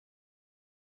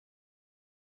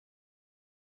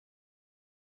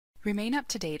Remain up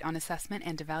to date on assessment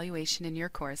and evaluation in your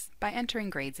course by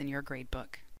entering grades in your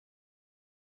gradebook.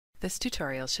 This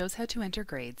tutorial shows how to enter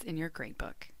grades in your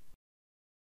gradebook.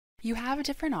 You have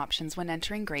different options when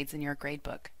entering grades in your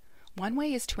gradebook. One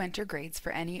way is to enter grades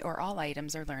for any or all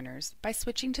items or learners by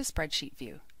switching to Spreadsheet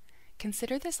View.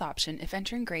 Consider this option if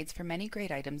entering grades for many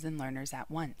grade items and learners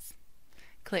at once.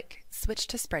 Click Switch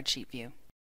to Spreadsheet View.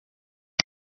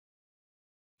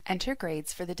 Enter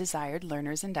grades for the desired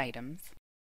learners and items.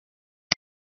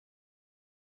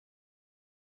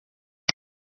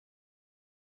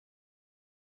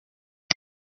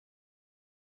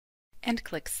 And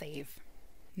click Save.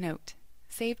 Note: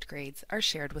 saved grades are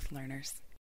shared with learners.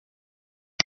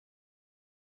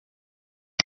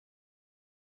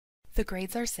 The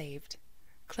grades are saved.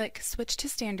 Click Switch to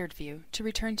Standard View to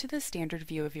return to the standard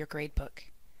view of your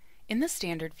gradebook. In the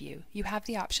standard view, you have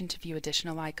the option to view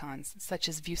additional icons, such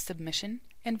as View Submission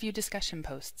and View Discussion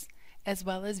Posts, as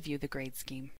well as view the grade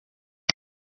scheme.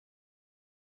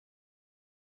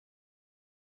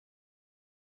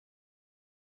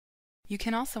 You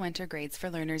can also enter grades for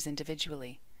learners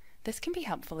individually. This can be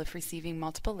helpful if receiving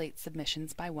multiple late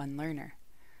submissions by one learner.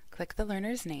 Click the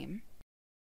learner's name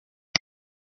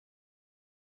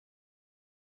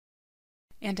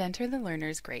and enter the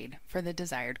learner's grade for the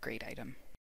desired grade item.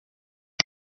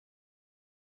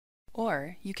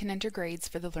 Or you can enter grades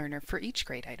for the learner for each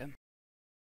grade item.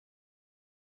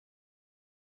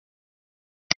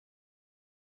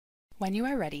 When you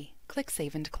are ready, click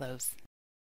Save and Close.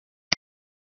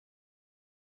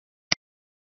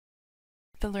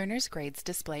 The learner's grades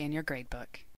display in your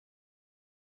gradebook.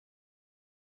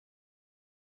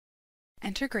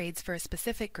 Enter grades for a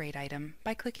specific grade item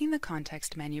by clicking the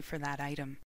context menu for that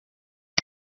item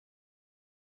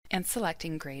and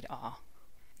selecting Grade All.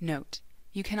 Note: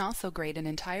 you can also grade an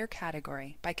entire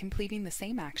category by completing the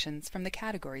same actions from the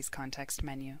Categories context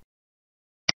menu.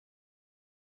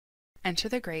 Enter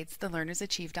the grades the learners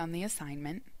achieved on the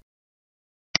assignment,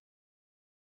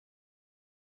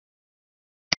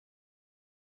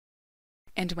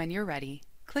 and when you're ready,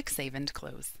 click Save and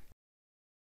Close.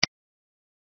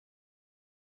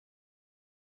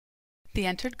 The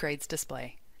entered grades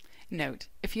display. Note: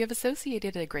 if you have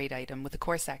associated a grade item with a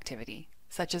course activity,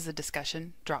 such as a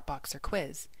discussion, Dropbox, or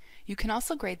quiz, you can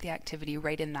also grade the activity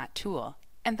right in that tool,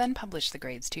 and then publish the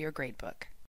grades to your gradebook.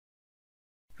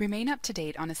 Remain up to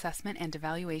date on assessment and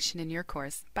evaluation in your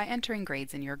course by entering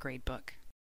grades in your gradebook.